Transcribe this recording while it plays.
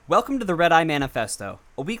Welcome to the Red Eye Manifesto,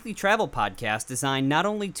 a weekly travel podcast designed not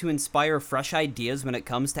only to inspire fresh ideas when it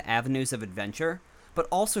comes to avenues of adventure, but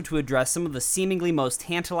also to address some of the seemingly most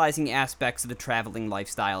tantalizing aspects of the traveling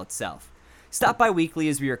lifestyle itself. Stop by weekly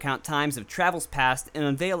as we recount times of travels past and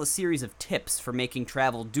unveil a series of tips for making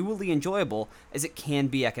travel dually enjoyable as it can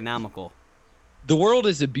be economical. The world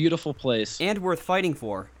is a beautiful place. And worth fighting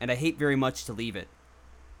for, and I hate very much to leave it.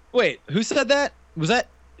 Wait, who said that? Was that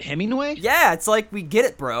Hemingway? Yeah, it's like we get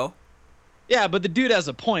it, bro. Yeah, but the dude has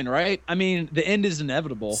a point, right? I mean, the end is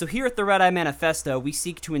inevitable. So here at the Red Eye Manifesto, we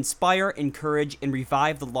seek to inspire, encourage, and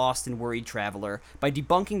revive the lost and worried traveler by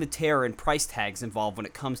debunking the terror and price tags involved when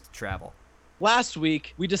it comes to travel. Last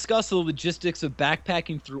week, we discussed the logistics of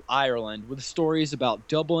backpacking through Ireland with stories about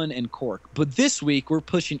Dublin and Cork. But this week, we're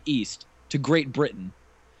pushing east to Great Britain.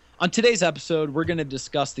 On today's episode, we're going to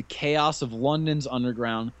discuss the chaos of London's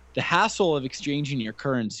underground, the hassle of exchanging your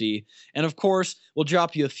currency, and of course, we'll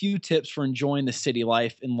drop you a few tips for enjoying the city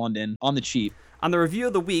life in London on the cheap. On the review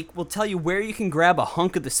of the week, we'll tell you where you can grab a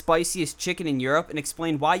hunk of the spiciest chicken in Europe and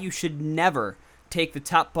explain why you should never take the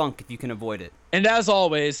top bunk if you can avoid it. And as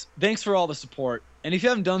always, thanks for all the support. And if you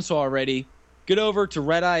haven't done so already, get over to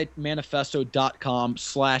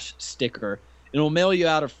redeyemanifesto.com/sticker. And we'll mail you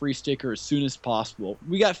out a free sticker as soon as possible.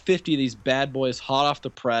 We got 50 of these bad boys hot off the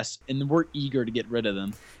press, and we're eager to get rid of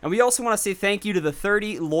them. And we also want to say thank you to the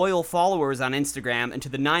 30 loyal followers on Instagram and to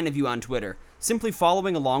the 9 of you on Twitter. Simply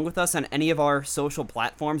following along with us on any of our social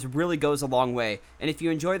platforms really goes a long way. And if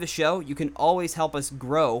you enjoy the show, you can always help us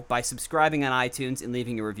grow by subscribing on iTunes and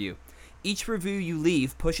leaving a review. Each review you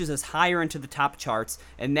leave pushes us higher into the top charts,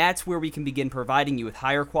 and that's where we can begin providing you with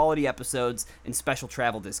higher quality episodes and special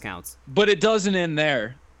travel discounts. But it doesn't end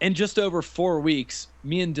there. In just over 4 weeks,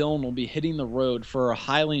 me and Dylan will be hitting the road for our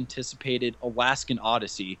highly anticipated Alaskan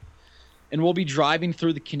Odyssey, and we'll be driving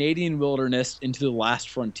through the Canadian wilderness into the last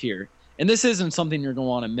frontier. And this isn't something you're going to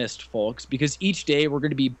want to miss, folks, because each day we're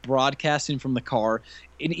going to be broadcasting from the car,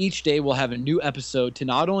 and each day we'll have a new episode to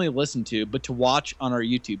not only listen to, but to watch on our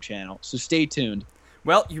YouTube channel. So stay tuned.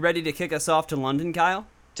 Well, you ready to kick us off to London, Kyle?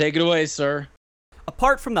 Take it away, sir.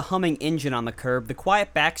 Apart from the humming engine on the curb, the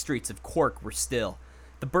quiet back streets of Cork were still.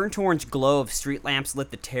 The burnt orange glow of street lamps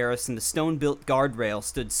lit the terrace, and the stone-built guardrail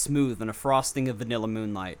stood smooth in a frosting of vanilla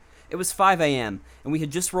moonlight. It was 5 a.m., and we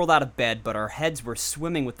had just rolled out of bed, but our heads were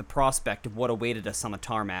swimming with the prospect of what awaited us on the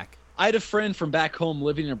tarmac. I had a friend from back home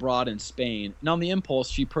living abroad in Spain, and on the impulse,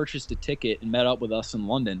 she purchased a ticket and met up with us in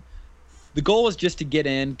London. The goal was just to get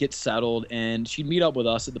in, get settled, and she'd meet up with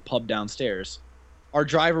us at the pub downstairs. Our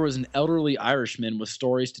driver was an elderly Irishman with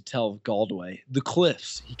stories to tell of Galway. The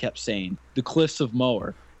cliffs, he kept saying. The cliffs of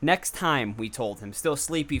Moher. Next time, we told him, still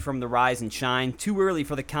sleepy from the rise and shine, too early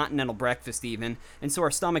for the continental breakfast even, and so our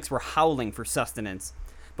stomachs were howling for sustenance.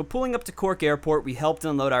 But pulling up to Cork Airport, we helped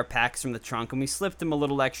unload our packs from the trunk, and we slipped him a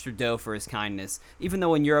little extra dough for his kindness, even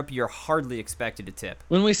though in Europe you're hardly expected to tip.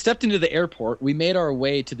 When we stepped into the airport, we made our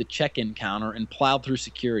way to the check-in counter and plowed through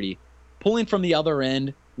security. Pulling from the other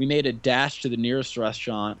end, we made a dash to the nearest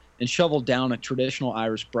restaurant and shoveled down a traditional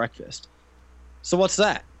Irish breakfast. So what's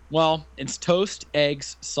that? Well, it's toast,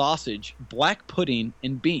 eggs, sausage, black pudding,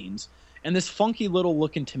 and beans, and this funky little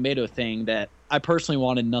looking tomato thing that I personally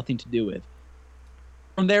wanted nothing to do with.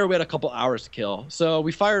 From there, we had a couple hours to kill, so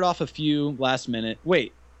we fired off a few last minute.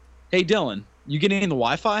 Wait, hey Dylan, you getting the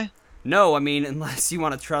Wi-Fi? No, I mean, unless you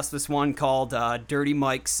want to trust this one called Dirty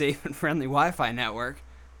Mike's Safe and Friendly Wi-Fi Network.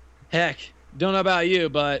 Heck, don't know about you,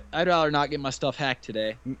 but I'd rather not get my stuff hacked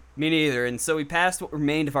today. Me neither, and so we passed what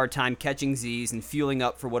remained of our time catching Z's and fueling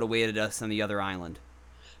up for what awaited us on the other island.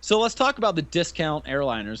 So let's talk about the discount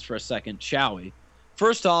airliners for a second, shall we?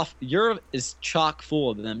 First off, Europe is chock full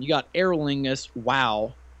of them. You got Aer Lingus,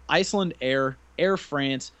 WOW, Iceland Air, Air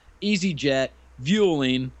France, EasyJet,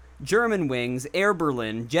 Vueling, German Wings, Air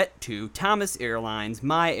Berlin, Jet2, Thomas Airlines,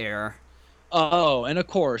 My Air. Oh, and of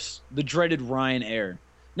course, the dreaded Ryanair.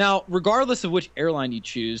 Now, regardless of which airline you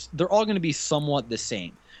choose, they're all going to be somewhat the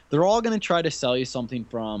same. They're all going to try to sell you something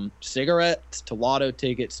from cigarettes to lotto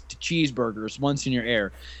tickets to cheeseburgers once in your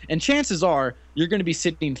air. And chances are you're going to be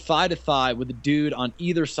sitting thigh to thigh with a dude on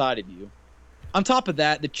either side of you. On top of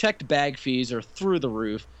that, the checked bag fees are through the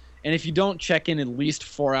roof. And if you don't check in at least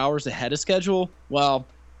 4 hours ahead of schedule, well,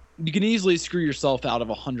 you can easily screw yourself out of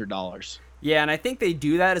 $100. Yeah, and I think they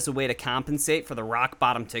do that as a way to compensate for the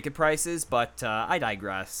rock-bottom ticket prices, but I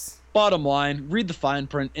digress. Bottom line, read the fine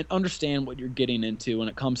print and understand what you're getting into when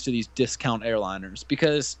it comes to these discount airliners,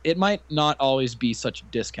 because it might not always be such a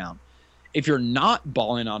discount. If you're not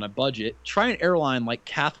balling on a budget, try an airline like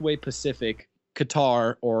Cathay Pacific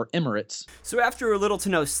Qatar, or Emirates. So after a little to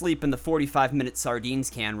no sleep in the 45-minute sardines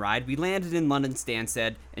can ride, we landed in London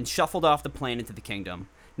Stansted and shuffled off the plane into the kingdom.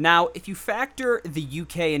 Now, if you factor the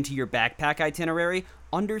UK into your backpack itinerary,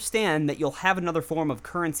 understand that you'll have another form of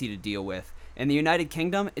currency to deal with. In the United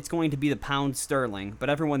Kingdom, it's going to be the pound sterling, but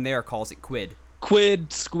everyone there calls it quid.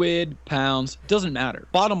 Quid, squid, pounds, doesn't matter.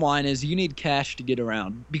 Bottom line is you need cash to get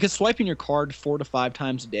around, because swiping your card 4 to 5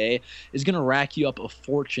 times a day is going to rack you up a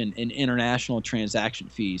fortune in international transaction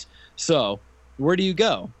fees. So, where do you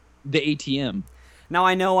go? The ATM. Now,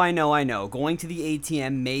 I know. Going to the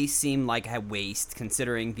ATM may seem like a waste,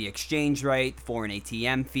 considering the exchange rate, the foreign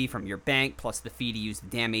ATM fee from your bank, plus the fee to use the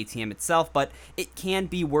damn ATM itself, but it can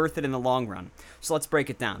be worth it in the long run. So let's break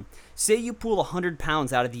it down. Say you pull 100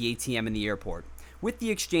 pounds out of the ATM in the airport. With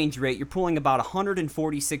the exchange rate, you're pulling about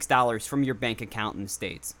 $146 from your bank account in the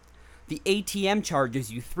States. The ATM charges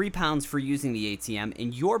you £3 for using the ATM,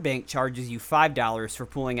 and your bank charges you $5 for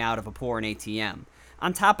pulling out of a foreign ATM.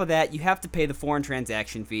 On top of that, you have to pay the foreign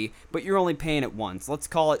transaction fee, but you're only paying it once. Let's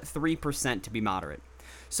call it 3% to be moderate.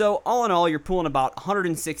 So all in all, you're pulling about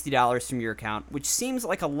 $160 from your account, which seems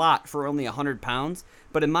like a lot for only 100 pounds,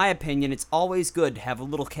 but in my opinion, it's always good to have a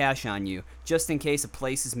little cash on you, just in case a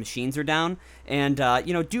place's machines are down. And,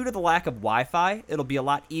 due to the lack of Wi-Fi, it'll be a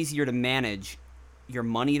lot easier to manage your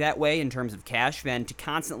money that way in terms of cash than to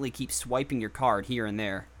constantly keep swiping your card here and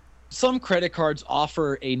there. Some credit cards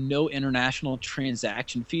offer a no international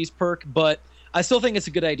transaction fees perk, but I still think it's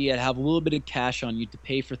a good idea to have a little bit of cash on you to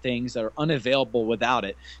pay for things that are unavailable without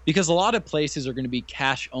it, because a lot of places are going to be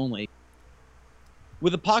cash only.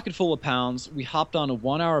 With a pocket full of pounds, we hopped on a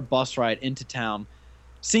 1-hour bus ride into town,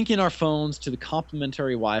 syncing our phones to the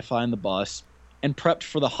complimentary Wi-Fi in the bus, and prepped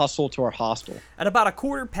for the hustle to our hostel. At about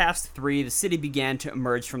 3:15, the city began to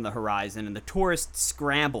emerge from the horizon, and the tourists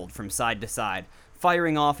scrambled from side to side,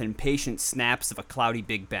 firing off impatient snaps of a cloudy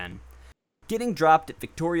Big Ben. Getting dropped at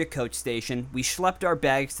Victoria Coach Station, we schlepped our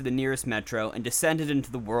bags to the nearest metro and descended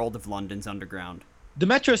into the world of London's underground. The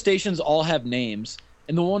metro stations all have names,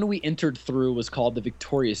 and the one we entered through was called the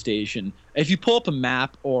Victoria Station. If you pull up a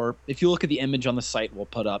map, or if you look at the image on the site we'll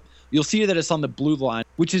put up, you'll see that it's on the Blue Line,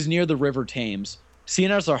 which is near the River Thames.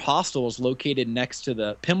 Seeing as our hostel is located next to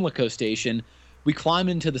the Pimlico Station, we climbed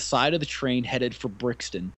into the side of the train headed for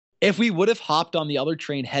Brixton. If we would have hopped on the other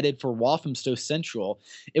train headed for Walthamstow Central,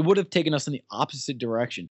 it would have taken us in the opposite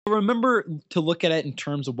direction. Remember to look at it in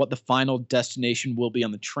terms of what the final destination will be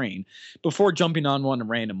on the train before jumping on one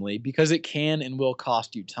randomly, because it can and will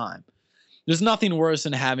cost you time. There's nothing worse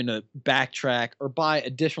than having to backtrack or buy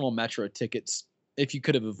additional metro tickets if you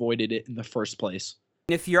could have avoided it in the first place.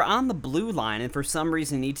 If you're on the Blue Line and for some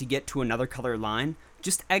reason need to get to another color line,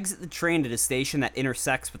 just exit the train at a station that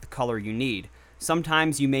intersects with the color you need.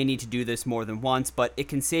 Sometimes you may need to do this more than once, but it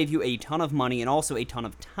can save you a ton of money and also a ton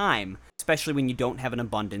of time, especially when you don't have an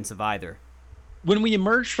abundance of either. When we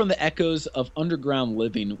emerged from the echoes of underground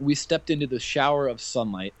living, we stepped into the shower of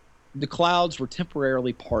sunlight. The clouds were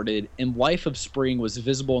temporarily parted, and life of spring was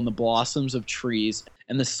visible in the blossoms of trees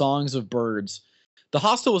and the songs of birds. The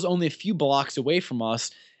hostel was only a few blocks away from us,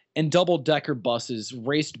 and double-decker buses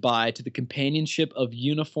raced by to the companionship of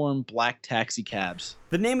uniformed black taxi cabs.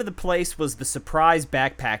 The name of the place was the Surprise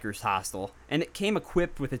Backpackers Hostel, and it came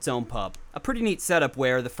equipped with its own pub. A pretty neat setup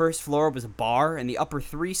where the first floor was a bar and the upper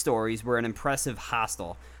 3 stories were an impressive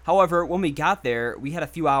hostel. However, when we got there, we had a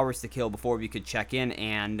few hours to kill before we could check in,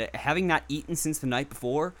 and having not eaten since the night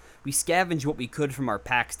before, we scavenged what we could from our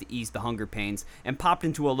packs to ease the hunger pains, and popped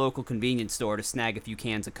into a local convenience store to snag a few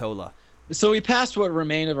cans of cola. So we passed what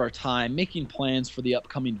remained of our time making plans for the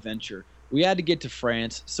upcoming venture. We had to get to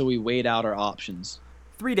France, so we weighed out our options.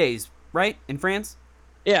 3 days, right? In France?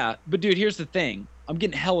 Yeah, but dude, here's the thing. I'm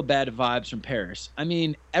getting hella bad vibes from Paris. I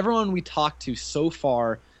mean, everyone we talked to so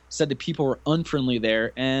far said the people were unfriendly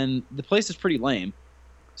there, and the place is pretty lame.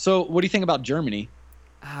 So what do you think about Germany?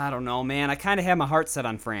 I don't know, man. I kind of have my heart set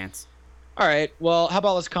on France. All right, well, how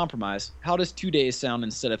about let's compromise? How does 2 days sound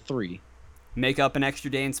instead of 3? Make up an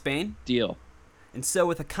extra day in Spain? Deal. And so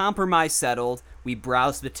with a compromise settled, we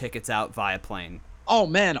browsed the tickets out via plane. Oh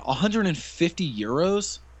man, 150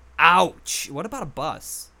 euros? Ouch! What about a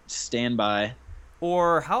bus? Stand by.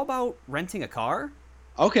 Or how about renting a car?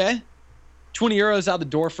 Okay. 20 euros out the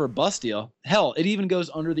door for a bus deal. Hell, it even goes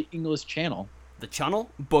under the English Channel. The Channel?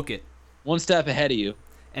 Book it. One step ahead of you.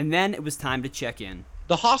 And then it was time to check in.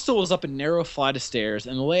 The hostel was up a narrow flight of stairs,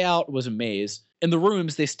 and the layout was a maze. In the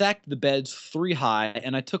rooms, they stacked the beds 3 high,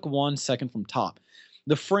 and I took 1 second from top.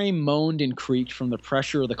 The frame moaned and creaked from the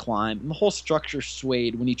pressure of the climb, and the whole structure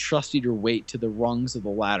swayed when you trusted your weight to the rungs of the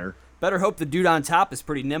ladder. Better hope the dude on top is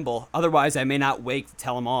pretty nimble, otherwise I may not wake to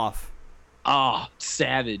tell him off. Ah,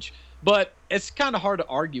 savage. But it's kind of hard to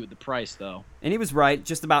argue with the price, though. And he was right,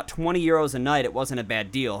 just about 20 euros a night, it wasn't a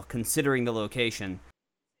bad deal, considering the location.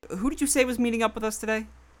 Who did you say was meeting up with us today?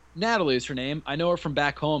 Natalie is her name. I know her from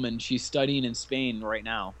back home, and she's studying in Spain right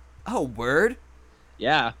now. Oh, word?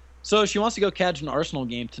 Yeah. So she wants to go catch an Arsenal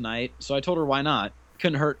game tonight, so I told her why not.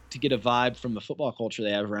 Couldn't hurt to get a vibe from the football culture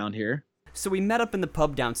they have around here. So we met up in the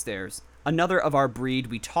pub downstairs. Another of our breed,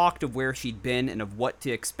 we talked of where she'd been and of what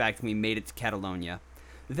to expect when we made it to Catalonia.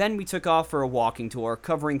 Then we took off for a walking tour,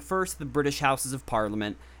 covering first the British Houses of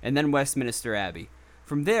Parliament, and then Westminster Abbey.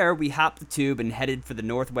 From there, we hopped the tube and headed for the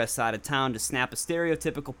northwest side of town to snap a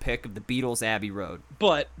stereotypical pic of the Beatles' Abbey Road.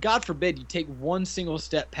 But, God forbid you take one single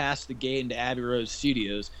step past the gate into Abbey Road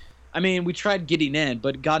Studios. I mean, we tried getting in,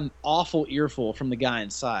 but got an awful earful from the guy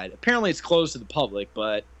inside. Apparently it's closed to the public,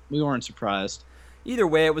 but we weren't surprised. Either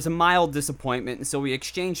way, it was a mild disappointment, and so we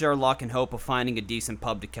exchanged our luck in hope of finding a decent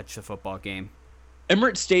pub to catch the football game.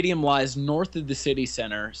 Emirates Stadium lies north of the city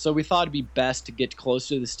center, so we thought it'd be best to get close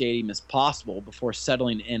to the stadium as possible before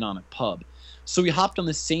settling in on a pub. So we hopped on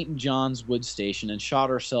the St. John's Wood station and shot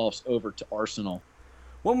ourselves over to Arsenal.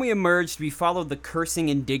 When we emerged, we followed the cursing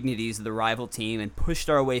indignities of the rival team and pushed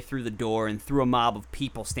our way through the door and through a mob of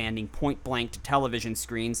people standing point blank to television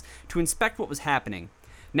screens to inspect what was happening.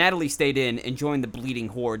 Natalie stayed in and joined the bleeding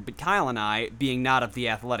horde, but Kyle and I, being not of the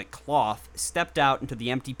athletic cloth, stepped out into the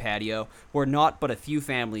empty patio where naught but a few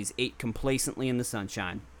families ate complacently in the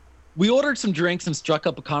sunshine. We ordered some drinks and struck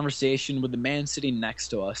up a conversation with the man sitting next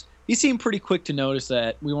to us. He seemed pretty quick to notice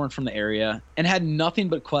that we weren't from the area and had nothing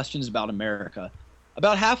but questions about America.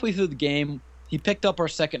 About halfway through the game, he picked up our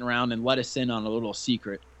second round and let us in on a little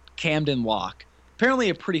secret, Camden Lock. Apparently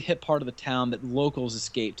a pretty hip part of the town that locals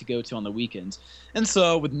escape to go to on the weekends. And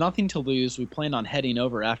so, with nothing to lose, we planned on heading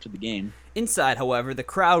over after the game. Inside, however, the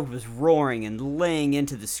crowd was roaring and laying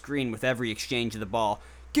into the screen with every exchange of the ball.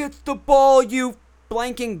 "Get the ball, you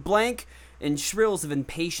blanking blank!" And shrills of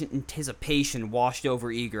impatient anticipation washed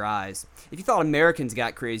over eager eyes. If you thought Americans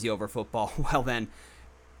got crazy over football, well then,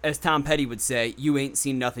 as Tom Petty would say, you ain't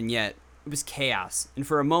seen nothing yet. It was chaos, and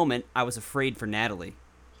for a moment, I was afraid for Natalie.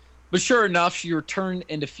 But sure enough, she returned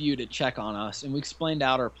into view to check on us, and we explained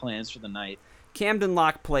out our plans for the night. Camden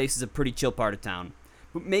Lock Place is a pretty chill part of town,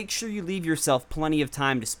 but make sure you leave yourself plenty of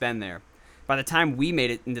time to spend there. By the time we made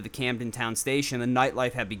it into the Camden Town station, the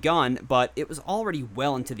nightlife had begun, but it was already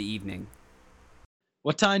well into the evening.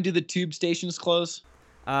 What time do the tube stations close?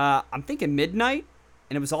 I'm thinking midnight,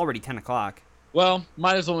 and it was already 10 o'clock. Well,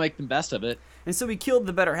 might as well make the best of it. And so we killed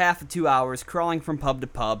the better half of 2 hours crawling from pub to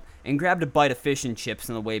pub and grabbed a bite of fish and chips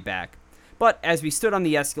on the way back. But as we stood on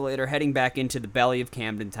the escalator heading back into the belly of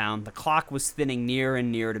Camden Town, the clock was thinning nearer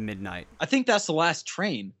and nearer to midnight. I think that's the last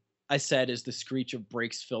train, I said as the screech of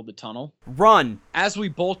brakes filled the tunnel. Run! As we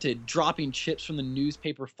bolted, dropping chips from the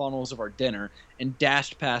newspaper funnels of our dinner, and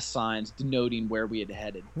dashed past signs denoting where we had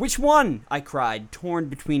headed. Which one? I cried, torn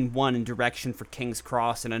between one in direction for King's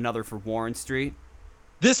Cross and another for Warren Street.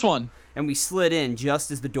 This one! And we slid in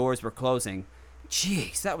just as the doors were closing.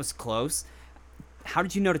 Jeez, that was close. How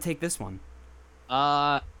did you know to take this one?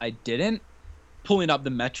 I didn't. Pulling up the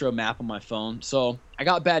Metro map on my phone, so I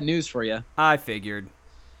got bad news for you. I figured.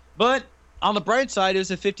 But on the bright side, it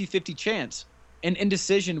was a 50-50 chance. An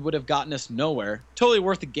indecision would have gotten us nowhere. Totally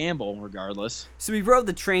worth the gamble, regardless. So we rode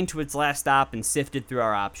the train to its last stop and sifted through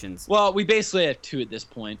our options. Well, we basically have two at this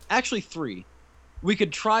point. Actually, three. We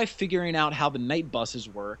could try figuring out how the night buses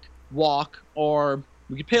work, walk, or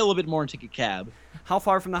we could pay a little bit more and take a cab. How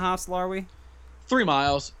far from the hostel are we? 3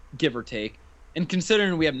 miles, give or take. And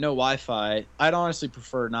considering we have no Wi-Fi, I'd honestly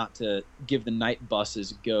prefer not to give the night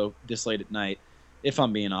buses a go this late at night, if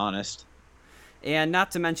I'm being honest. And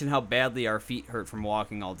not to mention how badly our feet hurt from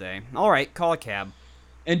walking all day. All right, call a cab.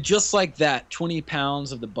 And just like that, 20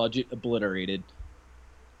 pounds of the budget obliterated.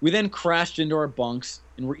 We then crashed into our bunks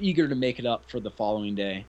and were eager to make it up for the following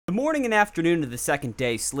day. The morning and afternoon of the second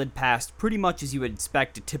day slid past pretty much as you would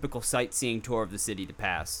expect a typical sightseeing tour of the city to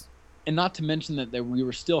pass. And not to mention that we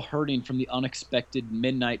were still hurting from the unexpected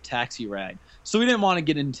midnight taxi ride, so we didn't want to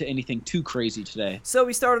get into anything too crazy today. So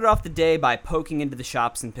we started off the day by poking into the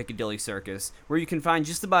shops in Piccadilly Circus, where you can find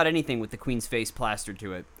just about anything with the Queen's face plastered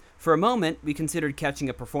to it. For a moment, we considered catching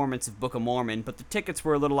a performance of Book of Mormon, but the tickets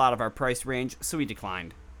were a little out of our price range, so we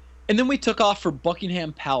declined. And then we took off for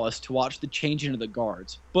Buckingham Palace to watch the changing of the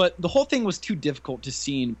guards, but the whole thing was too difficult to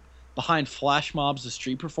see behind flash mobs of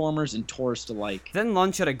street performers and tourists alike. Then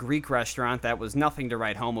lunch at a Greek restaurant that was nothing to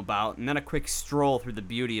write home about, and then a quick stroll through the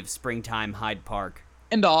beauty of springtime Hyde Park.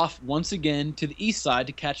 And off, once again, to the east side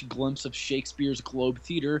to catch a glimpse of Shakespeare's Globe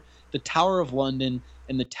Theatre, the Tower of London,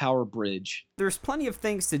 and the Tower Bridge. There's plenty of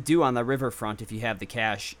things to do on the riverfront if you have the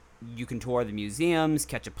cash. You can tour the museums,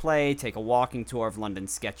 catch a play, take a walking tour of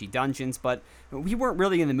London's sketchy dungeons, but we weren't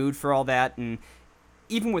really in the mood for all that, and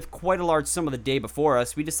even with quite a large sum of the day before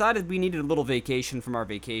us, we decided we needed a little vacation from our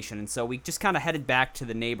vacation, and so we just kind of headed back to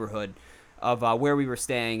the neighborhood of where we were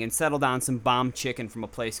staying and settled on some bomb chicken from a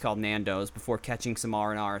place called Nando's before catching some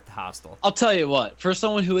R&R at the hostel. I'll tell you what, for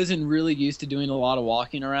someone who isn't really used to doing a lot of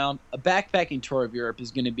walking around, a backpacking tour of Europe is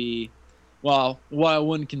going to be, well, what I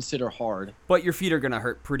wouldn't consider hard. But your feet are going to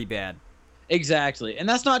hurt pretty bad. Exactly. And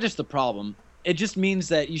that's not just the problem. It just means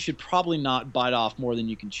that you should probably not bite off more than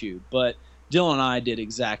you can chew. But Dylan and I did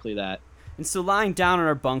exactly that. And so lying down on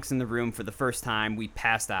our bunks in the room for the first time, we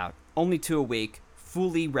passed out, only to awake,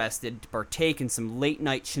 fully rested, to partake in some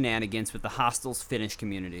late-night shenanigans with the hostel's Finnish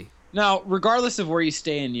community. Now, regardless of where you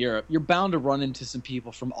stay in Europe, you're bound to run into some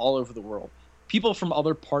people from all over the world. People from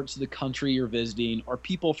other parts of the country you're visiting, or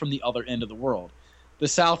people from the other end of the world. The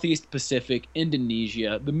Southeast Pacific,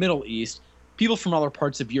 Indonesia, the Middle East, people from other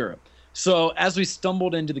parts of Europe. So as we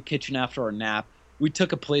stumbled into the kitchen after our nap, we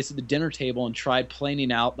took a place at the dinner table and tried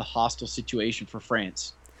planning out the hostel situation for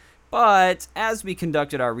France. But as we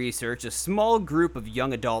conducted our research, a small group of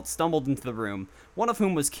young adults stumbled into the room, one of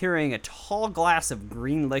whom was carrying a tall glass of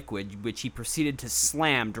green liquid, which he proceeded to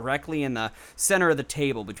slam directly in the center of the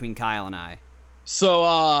table between Kyle and I.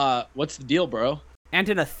 So, what's the deal, bro? And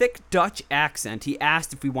in a thick Dutch accent, he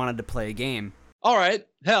asked if we wanted to play a game. All right.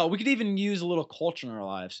 Hell, we could even use a little culture in our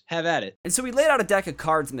lives. Have at it. And so we laid out a deck of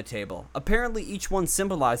cards on the table, apparently each one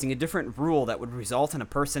symbolizing a different rule that would result in a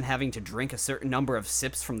person having to drink a certain number of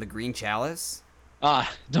sips from the green chalice.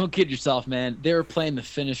 Don't kid yourself, man. They were playing the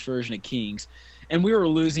Finnish version of Kings, and we were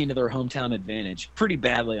losing to their hometown advantage. Pretty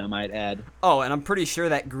badly, I might add. Oh, and I'm pretty sure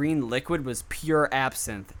that green liquid was pure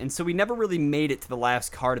absinthe, and so we never really made it to the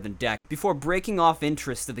last card of the deck before breaking off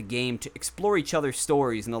interest of the game to explore each other's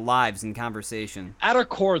stories and the lives in conversation. At our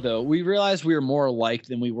core, though, we realized we were more alike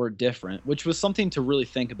than we were different, which was something to really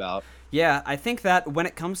think about. Yeah, I think that when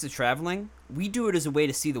it comes to traveling, we do it as a way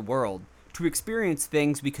to see the world, to experience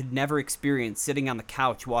things we could never experience sitting on the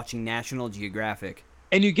couch watching National Geographic.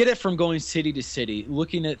 And you get it from going city to city,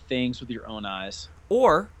 looking at things with your own eyes.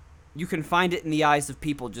 Or you can find it in the eyes of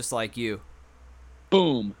people just like you.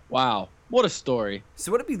 Boom. Wow. What a story.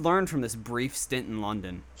 So what did we learn from this brief stint in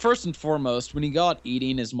London? First and foremost, when you go out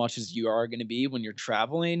eating as much as you are going to be when you're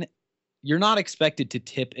traveling, you're not expected to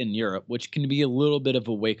tip in Europe, which can be a little bit of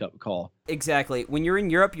a wake-up call. Exactly. When you're in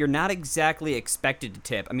Europe, you're not exactly expected to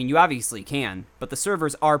tip. I mean, you obviously can, but the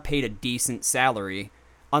servers are paid a decent salary,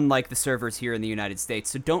 unlike the servers here in the United States.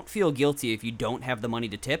 So don't feel guilty if you don't have the money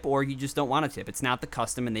to tip or you just don't want to tip. It's not the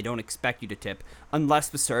custom and they don't expect you to tip unless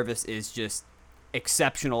the service is just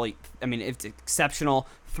exceptionally, I mean, it's exceptional,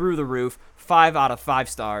 through the roof, 5 out of 5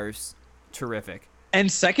 stars, terrific. And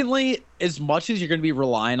secondly, as much as you're going to be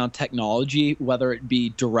relying on technology, whether it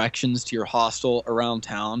be directions to your hostel around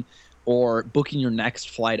town or booking your next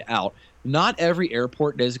flight out, not every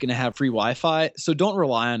airport is going to have free Wi-Fi, so don't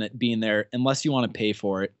rely on it being there unless you want to pay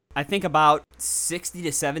for it. I think about 60 to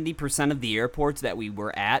 70% of the airports that we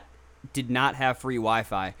were at did not have free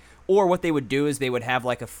Wi-Fi. Or what they would do is they would have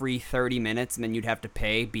like a free 30 minutes and then you'd have to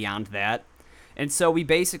pay beyond that. And so we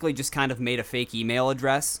basically just kind of made a fake email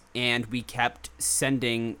address and we kept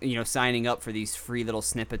sending, signing up for these free little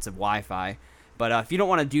snippets of Wi-Fi. But if you don't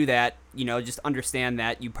want to do that, just understand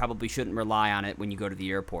that you probably shouldn't rely on it when you go to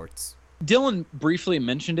the airports. Dylan briefly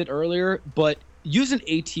mentioned it earlier, but use an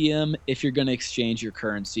ATM if you're going to exchange your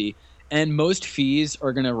currency. And most fees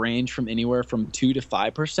are going to range from anywhere from 2 to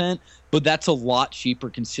 5%, but that's a lot cheaper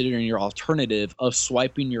considering your alternative of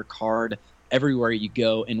swiping your card everywhere you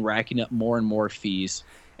go and racking up more and more fees.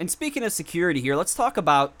 And speaking of security here, let's talk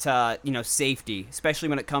about, safety, especially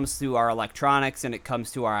when it comes to our electronics and it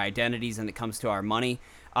comes to our identities and it comes to our money.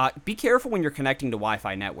 Be careful when you're connecting to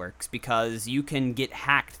Wi-Fi networks because you can get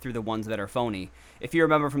hacked through the ones that are phony. If you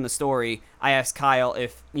remember from the story, I asked Kyle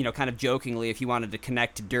if, kind of jokingly, if he wanted to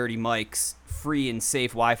connect to Dirty Mike's free and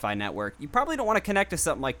safe Wi-Fi network. You probably don't want to connect to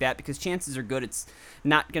something like that because chances are good it's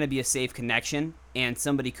not going to be a safe connection and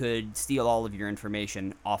somebody could steal all of your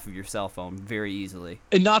information off of your cell phone very easily.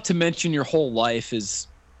 And not to mention your whole life is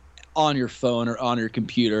on your phone or on your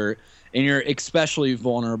computer, and you're especially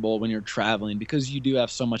vulnerable when you're traveling because you do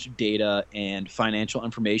have so much data and financial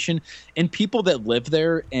information. And people that live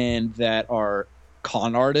there and that are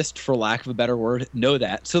con artists, for lack of a better word, know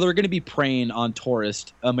that. So they're going to be preying on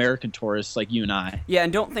American tourists like you and I. Yeah,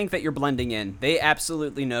 and don't think that you're blending in. They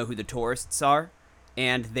absolutely know who the tourists are,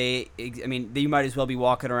 and you might as well be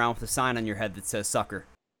walking around with a sign on your head that says sucker.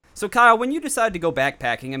 So, Kyle, when you decide to go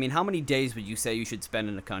backpacking, I mean, how many days would you say you should spend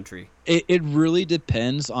in a country? It really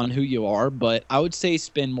depends on who you are, but I would say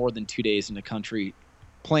spend more than 2 days in the country,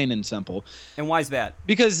 plain and simple. And why is that?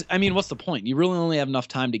 Because, I mean, what's the point? You really only have enough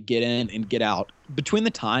time to get in and get out. Between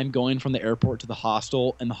the time going from the airport to the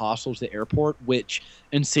hostel and the hostel to the airport, which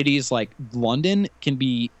in cities like London can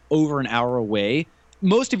be over an hour away,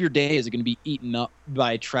 most of your day is going to be eaten up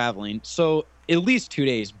by traveling. So at least 2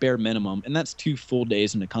 days, bare minimum. And that's 2 full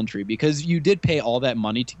days in the country because you did pay all that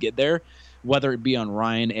money to get there, whether it be on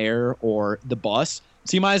Ryanair or the bus.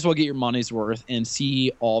 So you might as well get your money's worth and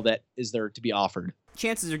see all that is there to be offered.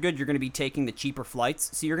 Chances are good you're going to be taking the cheaper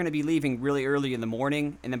flights, so you're going to be leaving really early in the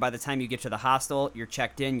morning, and then by the time you get to the hostel, you're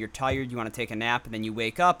checked in, you're tired, you want to take a nap, and then you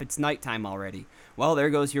wake up, it's nighttime already. Well, there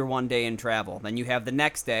goes your one day in travel. Then you have the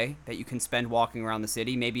next day that you can spend walking around the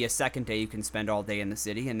city, maybe a second day you can spend all day in the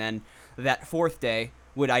city, and then that fourth day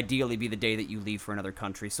would ideally be the day that you leave for another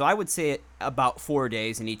country. So I would say about 4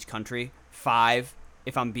 days in each country, 5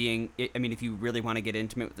 if if you really want to get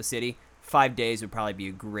intimate with the city, 5 days would probably be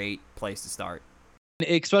a great place to start.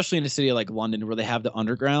 Especially in a city like London where they have the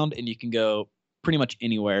underground and you can go pretty much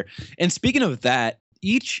anywhere. And speaking of that,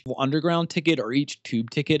 each underground ticket or each tube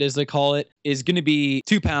ticket, as they call it, is going to be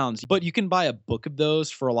 £2, but you can buy a book of those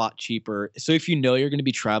for a lot cheaper. So if you know you're going to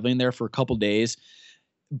be traveling there for a couple days,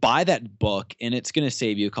 buy that book and it's going to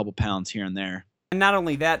save you a couple pounds here and there. And not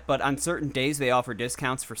only that, but on certain days they offer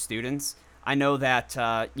discounts for students. I know that,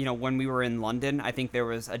 when we were in London, I think there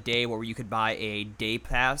was a day where you could buy a day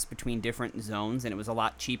pass between different zones, and it was a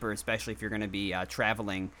lot cheaper, especially if you're going to be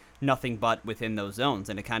traveling nothing but within those zones.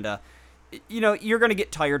 And it kind of, you're going to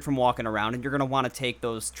get tired from walking around, and you're going to want to take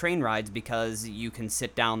those train rides because you can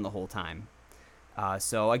sit down the whole time.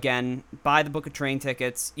 So again, buy the book of train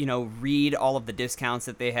tickets, read all of the discounts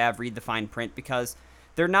that they have, read the fine print, because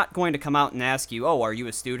they're not going to come out and ask you, oh, are you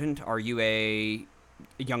a student? Are you a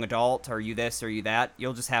young adult? Are you this? Are you that?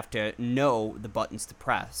 You'll just have to know the buttons to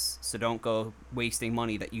press. So don't go wasting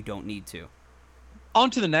money that you don't need to. On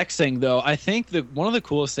to the next thing, though. I think that one of the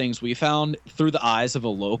coolest things we found through the eyes of a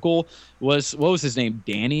local was, what was his name?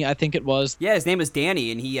 Danny, I think it was. Yeah, his name was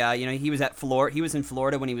Danny, and he was at Florida. He was in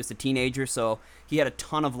Florida when he was a teenager, so he had a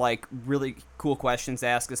ton of really cool questions to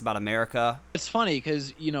ask us about America. It's funny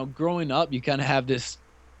because growing up, you kind of have this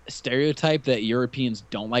stereotype that Europeans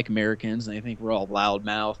don't like Americans and they think we're all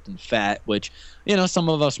loudmouthed and fat, which some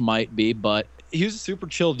of us might be, but he was a super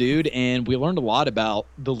chill dude and we learned a lot about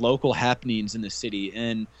the local happenings in the city.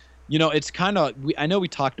 And it's kind of, I know we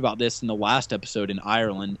talked about this in the last episode in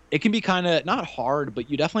Ireland. It can be kind of not hard, but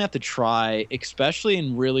you definitely have to try, especially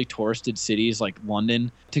in really touristed cities like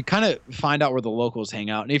London, to kind of find out where the locals hang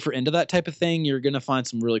out. And if you're into that type of thing, you're going to find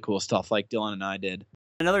some really cool stuff like Dylan and I did.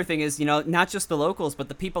 Another thing is, not just the locals, but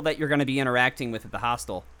the people that you're going to be interacting with at the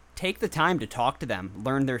hostel. Take the time to talk to them,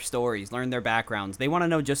 learn their stories, learn their backgrounds. They want to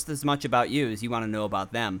know just as much about you as you want to know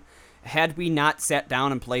about them. Had we not sat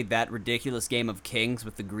down and played that ridiculous game of Kings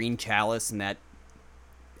with the green chalice and that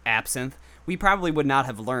absinthe, we probably would not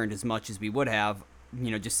have learned as much as we would have,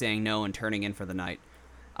 just saying no and turning in for the night.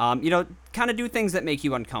 Kind of do things that make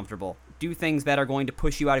you uncomfortable. Do things that are going to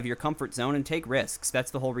push you out of your comfort zone and take risks.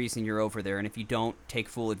 That's the whole reason you're over there. And if you don't take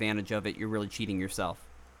full advantage of it, you're really cheating yourself.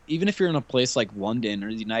 Even if you're in a place like London or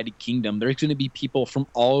the United Kingdom, there's going to be people from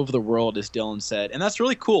all over the world, as Dylan said. And that's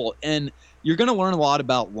really cool. And you're going to learn a lot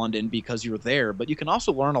about London because you're there, but you can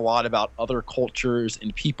also learn a lot about other cultures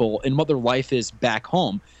and people and what their life is back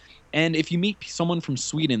home. And if you meet someone from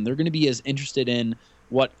Sweden, they're going to be as interested in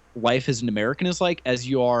what life as an American is like as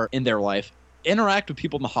you are in their life. Interact with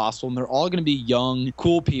people in the hostel, and they're all going to be young,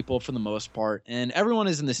 cool people for the most part. And everyone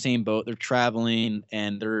is in the same boat. They're traveling,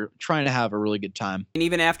 and they're trying to have a really good time. And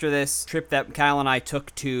even after this trip that Kyle and I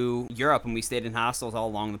took to Europe, and we stayed in hostels all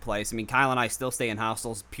along the place, Kyle and I still stay in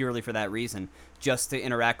hostels purely for that reason, just to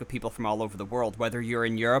interact with people from all over the world, whether you're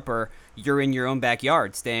in Europe or you're in your own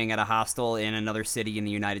backyard, staying at a hostel in another city in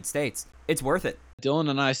the United States. It's worth it. Dylan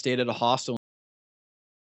and I stayed at a hostel.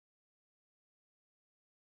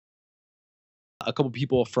 A couple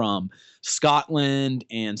people from Scotland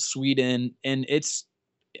and Sweden, and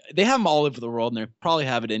they have them all over the world, and they probably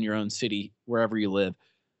have it in your own city wherever you live.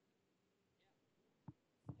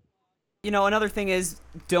 Another thing is,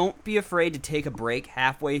 don't be afraid to take a break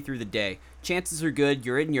halfway through the day. Chances are good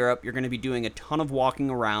you're in Europe, you're going to be doing a ton of walking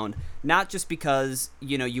around, not just because,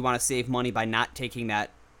 you want to save money by not taking that,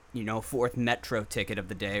 fourth metro ticket of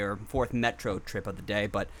the day or fourth metro trip of the day,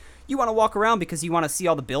 but you want to walk around because you want to see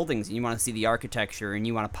all the buildings and you want to see the architecture and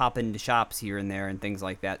you want to pop into shops here and there and things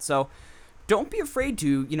like that. So don't be afraid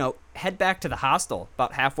to, head back to the hostel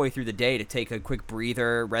about halfway through the day to take a quick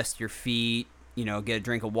breather, rest your feet, get a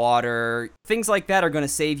drink of water. Things like that are going to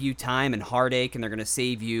save you time and heartache, and they're going to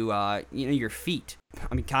save you, your feet.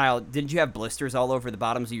 I mean, Kyle, didn't you have blisters all over the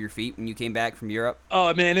bottoms of your feet when you came back from Europe?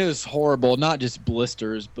 Oh, man, it was horrible. Not just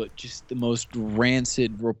blisters, but just the most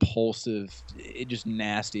rancid, repulsive, just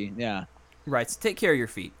nasty. Yeah. Right, so take care of your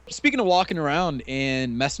feet. Speaking of walking around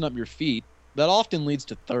and messing up your feet, that often leads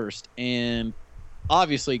to thirst. And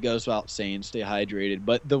obviously it goes without saying, stay hydrated.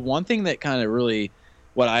 But the one thing that kind of really,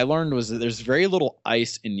 what I learned was that there's very little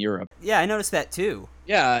ice in Europe. Yeah, I noticed that too.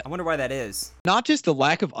 Yeah. I wonder why that is. Not just the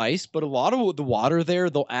lack of ice, but a lot of the water there,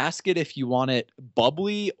 they'll ask it if you want it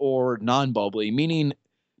bubbly or non-bubbly, meaning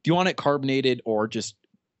do you want it carbonated or just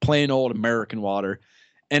plain old American water?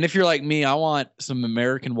 And if you're like me, I want some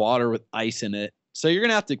American water with ice in it. So you're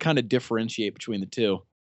going to have to kind of differentiate between the two.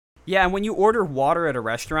 Yeah, and when you order water at a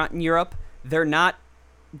restaurant in Europe, they're not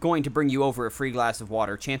going to bring you over a free glass of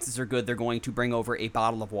water. Chances are good they're going to bring over a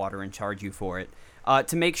bottle of water and charge you for it.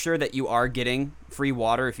 To make sure that you are getting free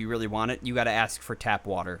water, if you really want it, you got to ask for tap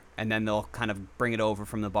water, and then they'll kind of bring it over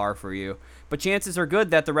from the bar for you. But chances are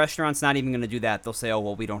good that the restaurant's not even going to do that. They'll say, oh,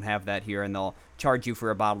 well, we don't have that here, and they'll charge you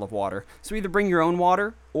for a bottle of water. So either bring your own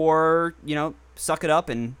water or, suck it up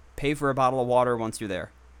and pay for a bottle of water once you're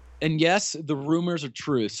there. And yes, the rumors are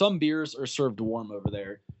true. Some beers are served warm over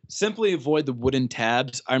there. Simply avoid the wooden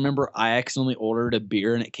tabs. I remember I accidentally ordered a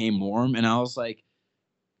beer and it came warm, and I was like,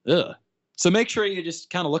 ugh. So make sure you just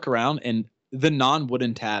kind of look around, and the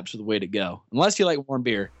non-wooden tabs are the way to go, unless you like warm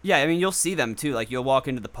beer. Yeah, I mean, you'll see them too. Like, you'll walk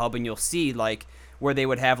into the pub and you'll see, like, where they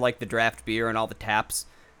would have, like, the draft beer and all the taps.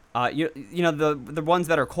 The ones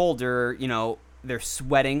that are colder, they're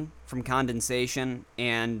sweating from condensation,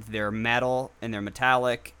 and they're metal, and they're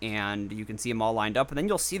metallic, and you can see them all lined up. And then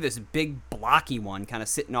you'll see this big blocky one kind of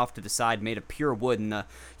sitting off to the side made of pure wood, and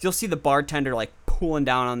you'll see the bartender, like, pulling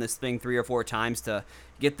down on this thing 3 or 4 times to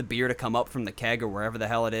get the beer to come up from the keg or wherever the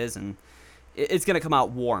hell it is, and it's going to come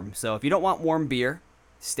out warm. So if you don't want warm beer,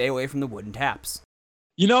 stay away from the wooden taps.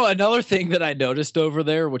 Another thing that I noticed over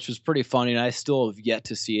there, which was pretty funny, and I still have yet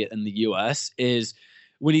to see it in the U.S., is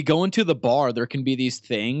when you go into the bar, there can be these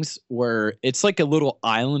things where it's like a little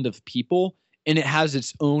island of people, and it has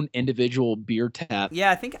its own individual beer tap.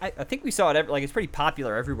 Yeah, I think we saw it. It's pretty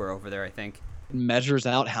popular everywhere over there, I think. It measures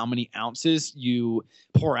out how many ounces you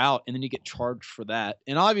pour out, and then you get charged for that.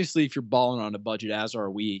 And obviously, if you're balling on a budget, as are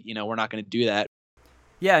we, we're not going to do that.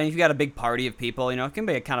 Yeah, and if you got a big party of people, it can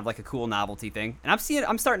be kind of like a cool novelty thing. And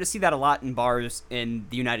I'm starting to see that a lot in bars in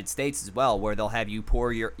the United States as well, where they'll have you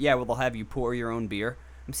pour your own beer.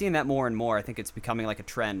 I'm seeing that more and more. I think it's becoming like a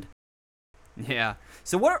trend. Yeah.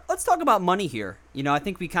 So let's talk about money here. I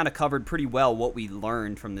think we kind of covered pretty well what we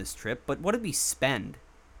learned from this trip, but what did we spend?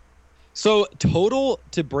 So total,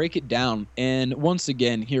 to break it down, and once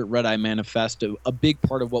again, here at Red Eye Manifesto, a big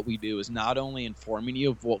part of what we do is not only informing you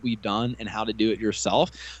of what we've done and how to do it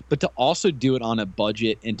yourself, but to also do it on a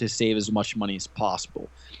budget and to save as much money as possible.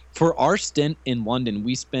 For our stint in London,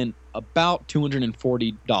 we spent about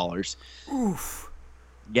 $240. Oof.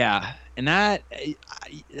 Yeah, and that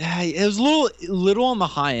it was a little on the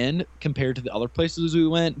high end compared to the other places we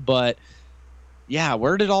went, but yeah,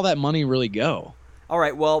 where did all that money really go? All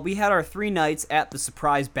right, well, we had our 3 nights at the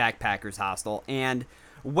Surprise Backpackers Hostel, and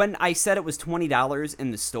when I said it was $20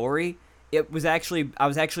 in the story, I was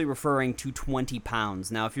actually referring to 20 pounds.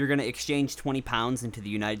 Now, if you're going to exchange 20 pounds into the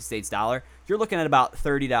United States dollar, you're looking at about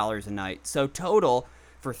 $30 a night. So total,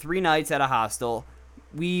 for 3 nights at a hostel,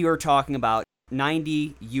 we are talking about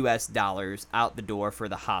 $90 US out the door for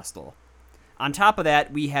the hostel. On top of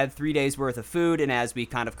that, we had 3 days worth of food, and as we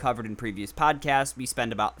kind of covered in previous podcasts, we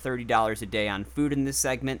spend about $30 a day on food in this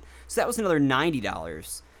segment, so that was another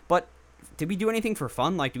 $90. But did we do anything for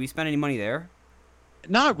fun? Like, did we spend any money there?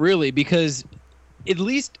 Not really, because at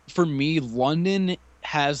least for me, London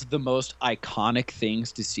has the most iconic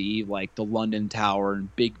things to see, like the London Tower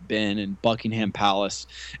and Big Ben and Buckingham Palace.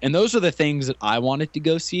 And those are the things that I wanted to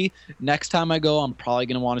go see. Next time I go, I'm probably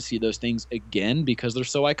going to want to see those things again because they're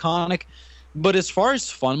so iconic. But as far as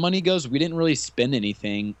fun money goes, we didn't really spend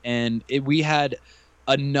anything. And we had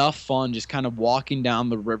enough fun just kind of walking down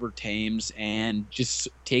the River Thames and just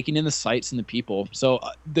taking in the sights and the people. So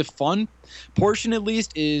the fun portion, at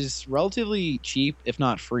least, is relatively cheap, if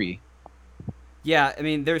not free. Yeah, I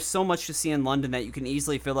mean, there's so much to see in London that you can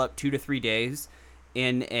easily fill up 2 to 3 days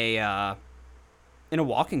in a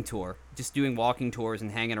walking tour. Just doing walking tours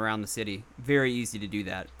and hanging around the city. Very easy to do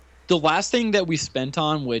that. The last thing that we spent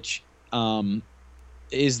on, which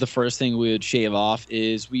is the first thing we would shave off,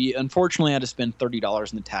 is we unfortunately had to spend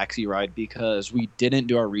 $30 in the taxi ride because we didn't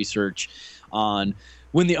do our research on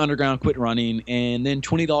when the underground quit running, and then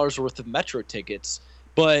 $20 worth of metro tickets.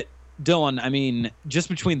 But Dylan, I mean, just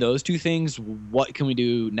between those two things, what can we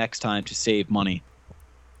do next time to save money?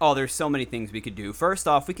 Oh, there's so many things we could do. First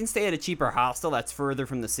off, we can stay at a cheaper hostel that's further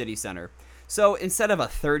from the city center. So instead of a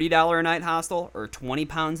 $30 a night hostel or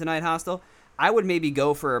 £20 a night hostel, I would maybe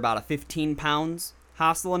go for about a £15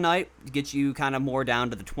 hostel a night to get you kind of more down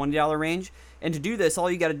to the $20 range. And to do this, all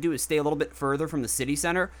you got to do is stay a little bit further from the city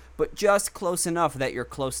center, but just close enough that you're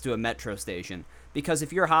close to a metro station. Because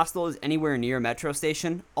if your hostel is anywhere near a metro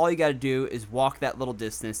station, all you got to do is walk that little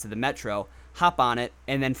distance to the metro, hop on it,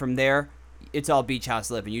 and then from there, it's all beach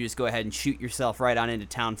house living. You just go ahead and shoot yourself right on into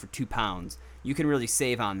town for £2. You can really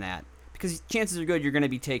save on that because chances are good you're going to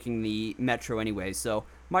be taking the metro anyway, so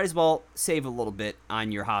might as well save a little bit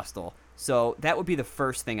on your hostel. So that would be the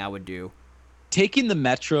first thing I would do. Taking the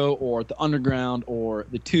metro or the underground or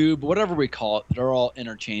the tube, whatever we call it, they're all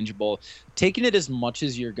interchangeable. Taking it as much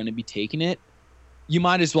as you're going to be taking it, you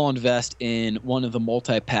might as well invest in one of the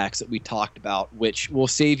multi-packs that we talked about, which will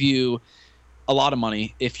save you a lot of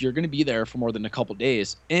money if you're going to be there for more than a couple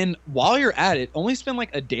days. And while you're at it, only spend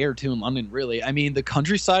like a day or two in London, really. I mean, the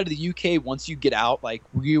countryside of the UK, once you get out, like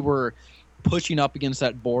we were pushing up against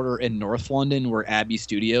that border in North London where Abbey's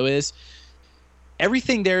studio is,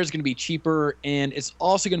 everything there is going to be cheaper, and it's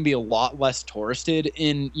also going to be a lot less touristed.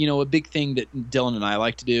 And, you know, a big thing that Dylan and I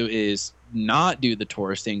like to do is not do the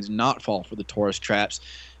tourist things, not fall for the tourist traps.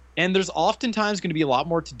 And there's oftentimes going to be a lot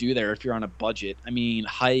more to do there if you're on a budget. I mean,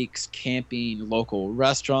 hikes, camping, local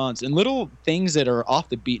restaurants, and little things that are off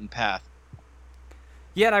the beaten path.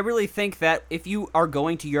 Yeah, and I really think that if you are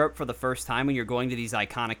going to Europe for the first time and you're going to these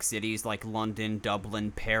iconic cities like London,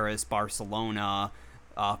 Dublin, Paris, Barcelona,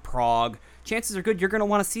 Prague, chances are good you're going to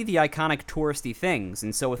want to see the iconic touristy things.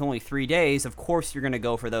 And so with only 3 days, of course you're going to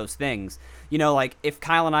go for those things. You know, like if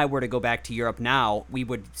Kyle and I were to go back to Europe now, we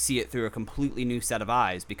would see it through a completely new set of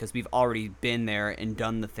eyes because we've already been there and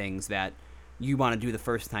done the things that you want to do the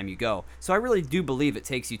first time you go. So I really do believe it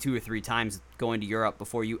takes you 2 or 3 times going to Europe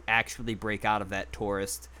before you actually break out of that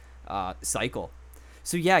tourist cycle.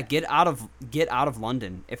 So yeah, get out of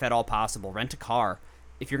London if at all possible. Rent a car.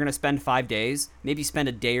 If you're going to spend 5 days, maybe spend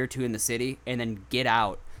a day or two in the city and then get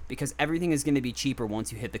out because everything is going to be cheaper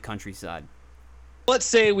once you hit the countryside. Let's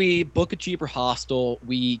say we book a cheaper hostel,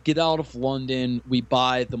 we get out of London, we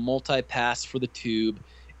buy the multi-pass for the tube,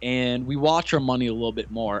 and we watch our money a little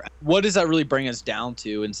bit more. What does that really bring us down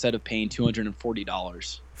to instead of paying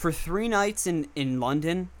 $240? For 3 nights in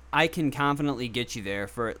London, I can confidently get you there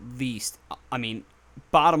for at least, I mean,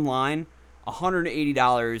 bottom line,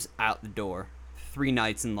 $180 out the door. 3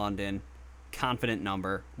 nights in London, confident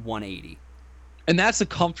number, 180. And that's a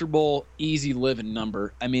comfortable, easy living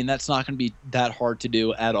number. I mean, that's not going to be that hard to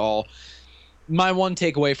do at all. My one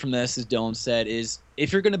takeaway from this, as Dylan said, is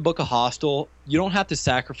if you're going to book a hostel, you don't have to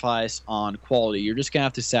sacrifice on quality. You're just going to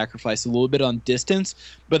have to sacrifice a little bit on distance,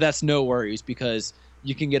 but that's no worries because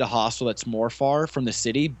you can get a hostel that's more far from the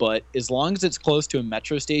city, but as long as it's close to a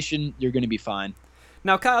metro station, you're going to be fine.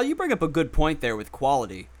 Now, Kyle, you bring up a good point there with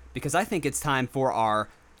quality because I think it's time for our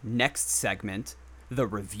next segment, the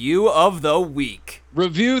Review of the Week.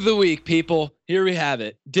 Review of the Week, people. Here we have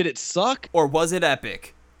it. Did it suck? Or was it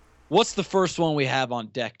epic? What's the first one we have on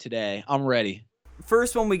deck today? I'm ready.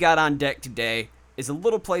 First one we got on deck today is a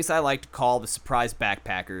little place I like to call the Surprise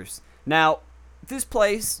Backpackers. Now, this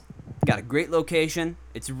place got a great location.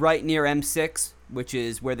 It's right near M6, which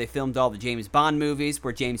is where they filmed all the James Bond movies,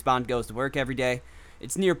 where James Bond goes to work every day.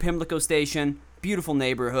 It's near Pimlico Station. Beautiful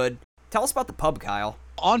neighborhood. Tell us about the pub, Kyle.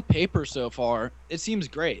 On paper so far, it seems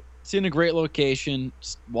great. It's in a great location.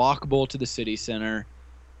 It's walkable to the city center.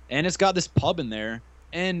 And it's got this pub in there.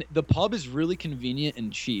 And the pub is really convenient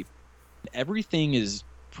and cheap. Everything is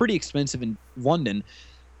pretty expensive in London.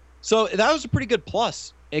 So that was a pretty good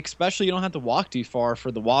plus. Especially you don't have to walk too far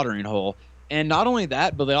for the watering hole. And not only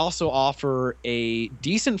that, but they also offer a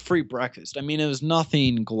decent free breakfast. I mean, it was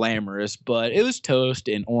nothing glamorous, but it was toast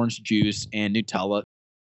and orange juice and Nutella.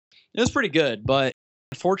 It was pretty good, but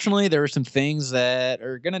unfortunately, there are some things that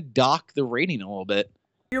are going to dock the rating a little bit.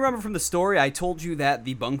 You remember from the story, I told you that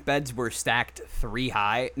the bunk beds were stacked 3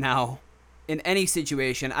 high. Now, in any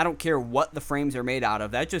situation, I don't care what the frames are made out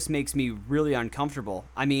of. That just makes me really uncomfortable.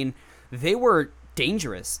 I mean, they were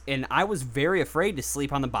dangerous, and I was very afraid to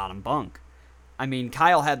sleep on the bottom bunk. I mean,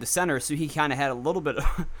 Kyle had the center, so he kind of had a little bit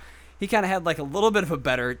of, he kind of had like a little bit of a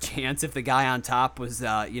better chance if the guy on top was,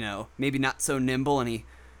 maybe not so nimble and he,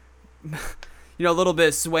 a little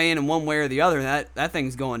bit swaying in one way or the other. That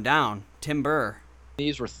thing's going down. Timber.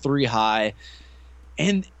 These were 3 high,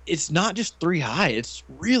 and it's not just 3 high. It's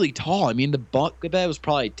really tall. I mean, the bunk bed was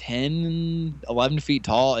probably 10, 11 feet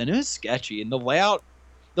tall, and it was sketchy. And the layout,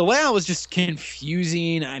 The layout was just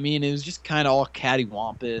confusing. I mean, it was just kind of all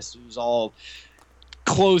cattywampus. It was all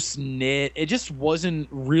close knit. It just wasn't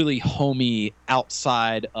really homey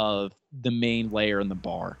outside of the main layer in the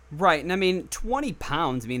bar. Right, and I mean, 20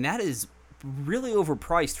 pounds, I mean, that is really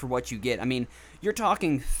overpriced for what you get. I mean, you're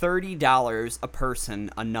talking $30 a person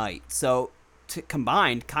a night. So,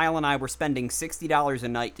 combined, Kyle and I were spending $60 a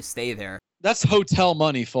night to stay there. That's hotel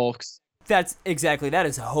money, folks. That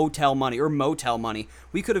is hotel money or motel money.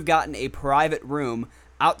 We could have gotten a private room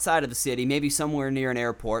outside of the city, maybe somewhere near an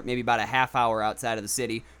airport, maybe about a half hour outside of the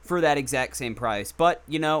city for that exact same price. But,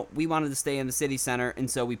 you know, we wanted to stay in the city center, and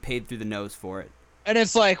so we paid through the nose for it. And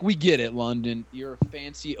it's like, we get it, London. You're a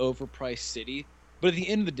fancy, overpriced city. But at the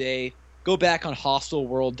end of the day, go back on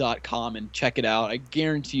hostelworld.com and check it out. I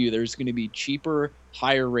guarantee you there's going to be cheaper,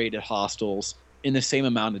 higher rated hostels in the same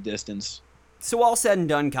amount of distance. So all said and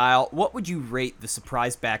done, Kyle, what would you rate the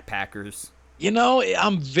Surprise Backpackers? You know,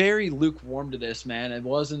 I'm very lukewarm to this, man. It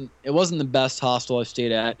wasn't the best hostel I've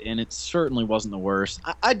stayed at, and it certainly wasn't the worst.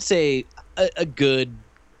 I'd say a good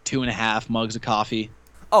 2.5 mugs of coffee.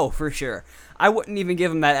 Oh, for sure. I wouldn't even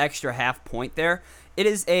give him that extra half point there. It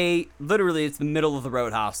is literally it's the middle of the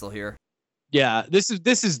road hostel here. Yeah, this is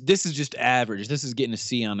just average. This is getting a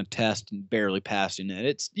C on a test and barely passing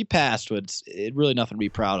it. You passed, but it's really nothing to be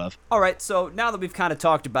proud of. All right, so now that we've kind of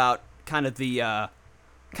talked about kind of the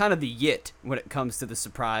yit when it comes to the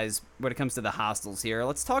surprise, when it comes to the hostels here,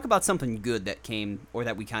 let's talk about something good that came or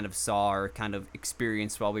that we kind of saw or kind of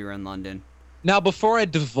experienced while we were in London. Now, before I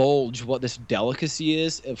divulge what this delicacy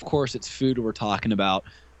is, of course it's food we're talking about.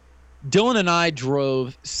 Dylan and I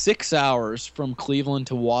drove 6 hours from Cleveland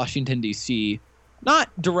to Washington, D.C., not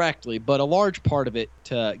directly, but a large part of it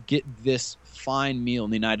to get this fine meal in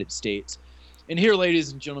the United States. And here,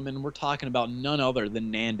 ladies and gentlemen, we're talking about none other than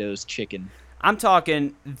Nando's chicken. I'm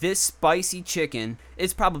talking this spicy chicken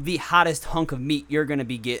is probably the hottest hunk of meat you're going to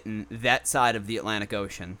be getting that side of the Atlantic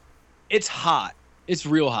Ocean. It's hot. It's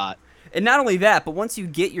real hot. And not only that, but once you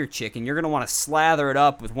get your chicken, you're going to want to slather it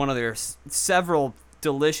up with one of their several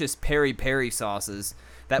delicious peri-peri sauces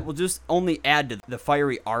that will just only add to the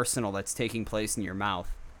fiery arsenal that's taking place in your mouth.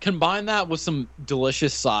 Combine that with some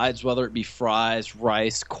delicious sides, whether it be fries,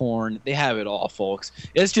 rice, corn. They have it all, folks.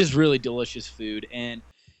 It's just really delicious food, and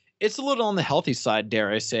it's a little on the healthy side,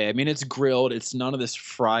 dare I say. I mean, it's grilled. It's none of this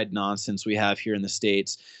fried nonsense we have here in the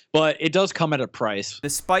States, but it does come at a price. The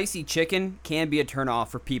spicy chicken can be a turnoff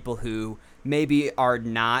for people who maybe are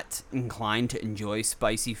not inclined to enjoy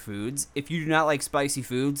spicy foods. If you do not like spicy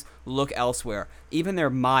foods, look elsewhere. Even their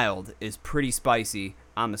mild is pretty spicy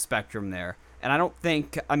on the spectrum there. And I don't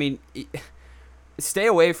think, stay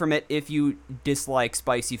away from it if you dislike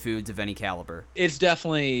spicy foods of any caliber. It's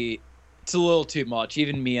a little too much.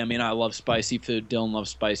 Even me, I love spicy food. Dylan loves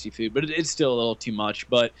spicy food, but it's still a little too much.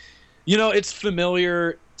 But, it's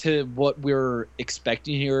familiar to what we're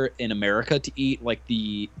expecting here in America to eat, like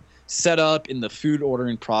the setup in the food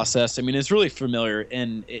ordering process. It's really familiar,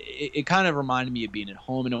 and it kind of reminded me of being at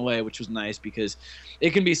home in a way, which was nice because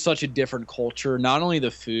it can be such a different culture, not only the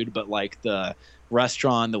food, but like the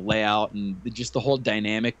restaurant, the layout, and just the whole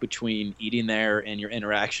dynamic between eating there and your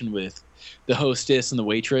interaction with the hostess and the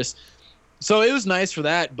waitress. So it was nice for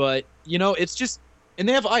that, but it's just, and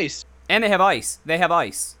they have ice. And they have ice.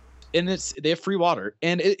 And they have free water,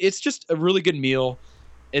 and it's just a really good meal.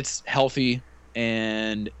 It's healthy,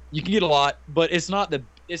 and you can get a lot, but it's not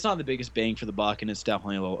the biggest bang for the buck, and it's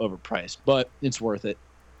definitely a little overpriced, but it's worth it.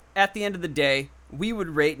 At the end of the day, we would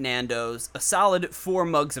rate Nando's a solid 4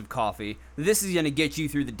 mugs of coffee. This is going to get you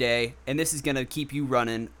through the day, and this is going to keep you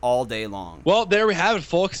running all day long. Well, there we have it,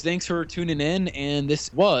 folks. Thanks for tuning in, and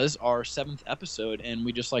this was our 7th episode, and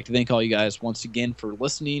we'd just like to thank all you guys once again for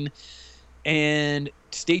listening, and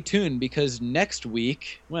stay tuned, because next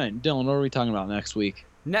week, Dylan, what are we talking about next week?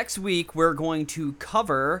 Next week, we're going to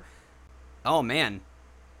cover, we're going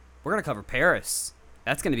to cover Paris.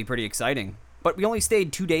 That's going to be pretty exciting. But we only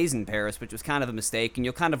stayed 2 days in Paris, which was kind of a mistake, and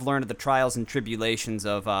you'll kind of learn of the trials and tribulations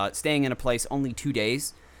of staying in a place only 2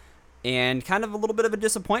 days, and kind of a little bit of a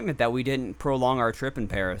disappointment that we didn't prolong our trip in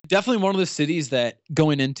Paris. Definitely one of the cities that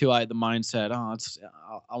going into, I had the mindset,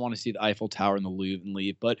 I want to see the Eiffel Tower and the Louvre and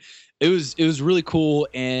leave, but it was really cool,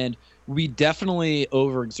 and we definitely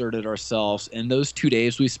overexerted ourselves, and those 2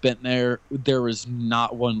 days we spent there was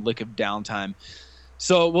not one lick of downtime.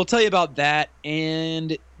 So we'll tell you about that,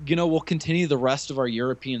 and we'll continue the rest of our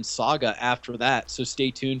European saga after that. So stay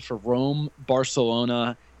tuned for Rome,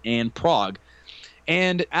 Barcelona, and Prague.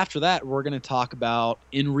 And after that, we're going to talk about,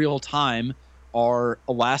 in real time, our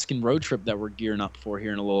Alaskan road trip that we're gearing up for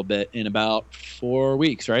here in a little bit, in about 4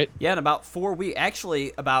 weeks, right? Yeah, in about 4 weeks.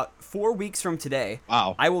 Actually, about 4 weeks from today,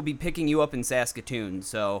 Wow. I will be picking you up in Saskatoon.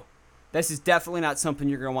 So this is definitely not something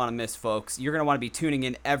you're going to want to miss, folks. You're going to want to be tuning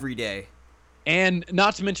in every day. And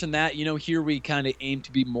not to mention that, here we kind of aim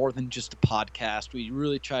to be more than just a podcast. We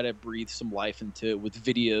really try to breathe some life into it with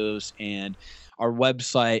videos and our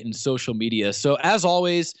website and social media. So as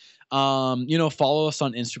always, follow us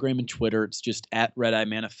on Instagram and Twitter. It's just at Red Eye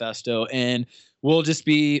Manifesto. And we'll just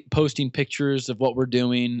be posting pictures of what we're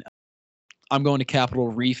doing. I'm going to Capitol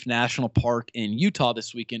Reef National Park in Utah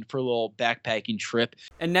this weekend for a little backpacking trip.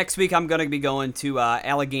 And next week, I'm going to be going to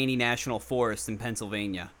Allegheny National Forest in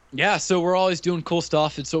Pennsylvania. Yeah, so we're always doing cool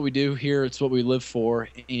stuff. It's what we do here. It's what we live for.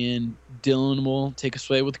 And Dylan will take us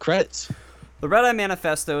away with credits. The Red Eye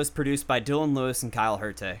Manifesto is produced by Dylan Lewis and Kyle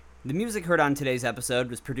Hurte. The music heard on today's episode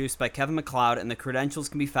was produced by Kevin MacLeod, and the credentials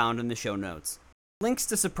can be found in the show notes. Links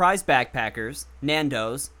to Surprise Backpackers,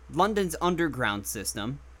 Nando's, London's Underground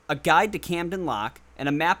System, a guide to Camden Lock, and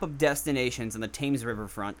a map of destinations on the Thames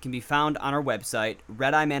Riverfront can be found on our website,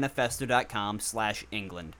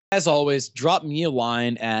 redeyemanifesto.com/England. As always, drop me a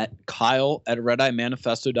line at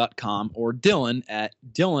kyle@redeyemanifesto.com or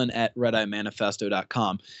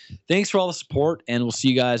dylan@redeyemanifesto.com. Thanks for all the support, and we'll see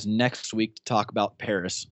you guys next week to talk about Paris.